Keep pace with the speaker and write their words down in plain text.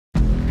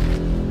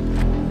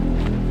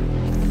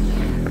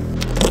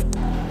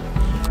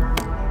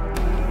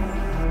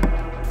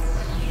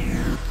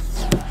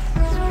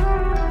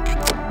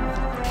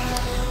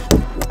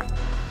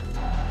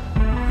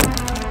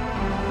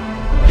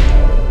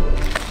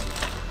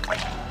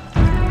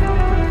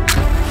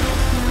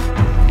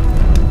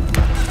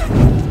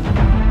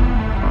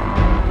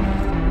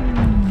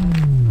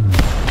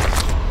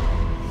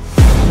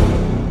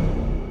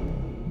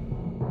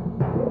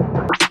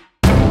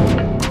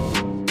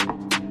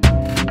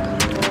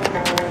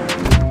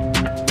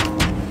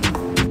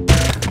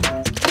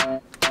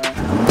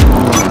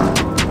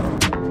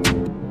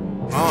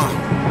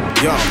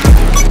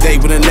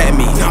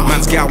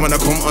gal wanna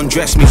come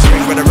undress me.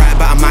 Swing with the right,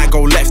 but I might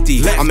go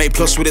lefty. I make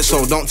plus with it,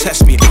 so don't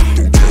test me.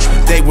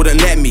 They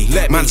wouldn't let me.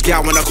 Man's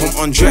gal wanna come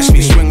undress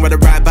me. Swing with the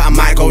right, but I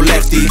might go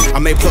lefty. I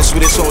make plus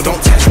with it, so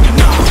don't test me.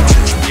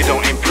 Nah, you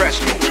don't impress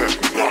me.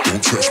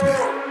 Don't test me.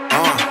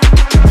 Don't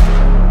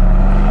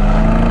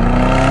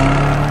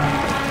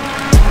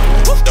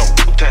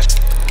test.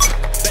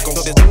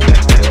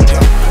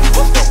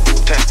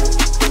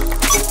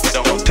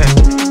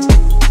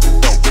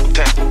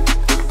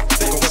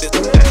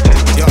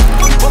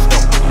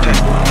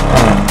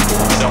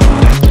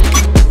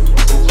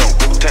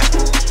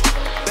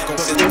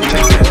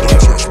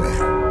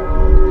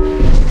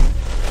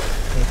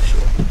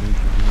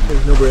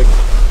 There's no break.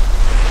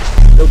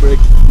 No break.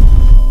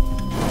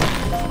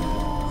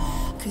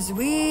 'Cause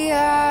we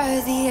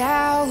are the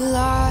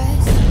outlaws.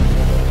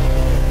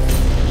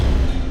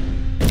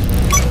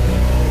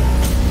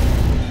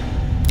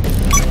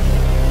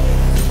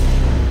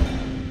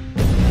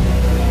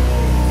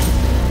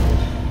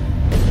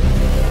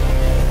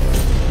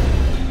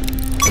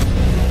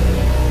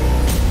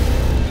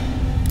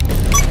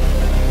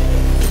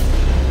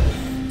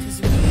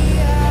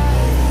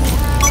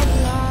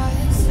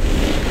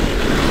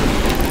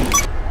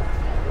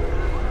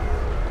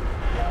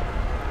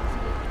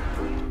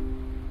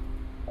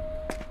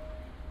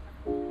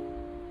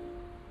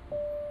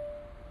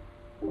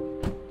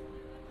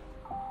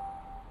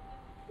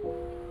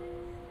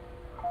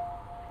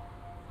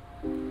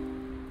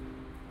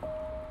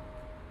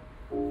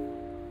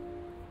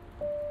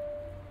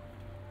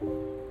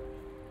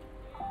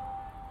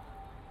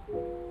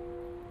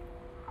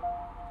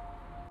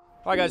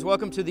 All right, guys,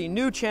 welcome to the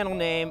new channel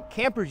name,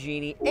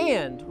 Camperghini,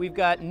 and we've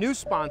got new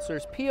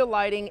sponsors, PIAA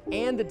Lighting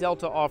and the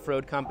Delta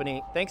Off-Road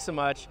Company. Thanks so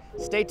much.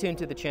 Stay tuned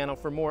to the channel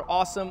for more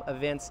awesome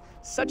events,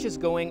 such as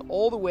going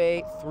all the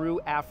way through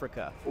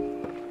Africa.